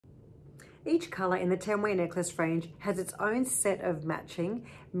Each color in the 10-way necklace range has its own set of matching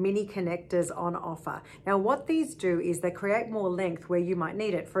mini connectors on offer. Now what these do is they create more length where you might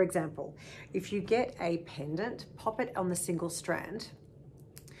need it. For example, if you get a pendant, pop it on the single strand.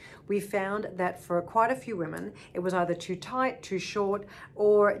 We found that for quite a few women, it was either too tight, too short,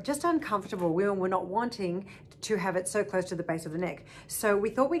 or just uncomfortable. Women were not wanting to have it so close to the base of the neck. So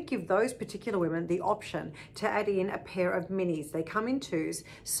we thought we'd give those particular women the option to add in a pair of minis. They come in twos,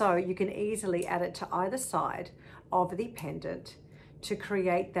 so you can easily add it to either side of the pendant to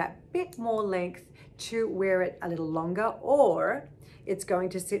create that bit more length to wear it a little longer, or it's going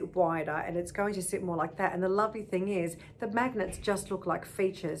to sit wider and it's going to sit more like that. And the lovely thing is the magnets just look like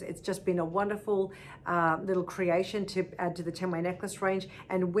features. It's just been a wonderful little creation to add to the 10-way necklace range,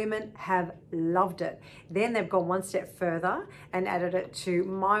 and women have loved it. Then they've gone one step further and added it to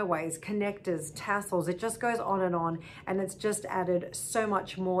my ways, connectors, tassels. It just goes on, and it's just added so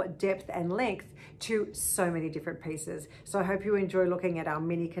much more depth and length to so many different pieces. So I hope you enjoy looking at our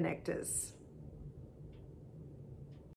mini connectors.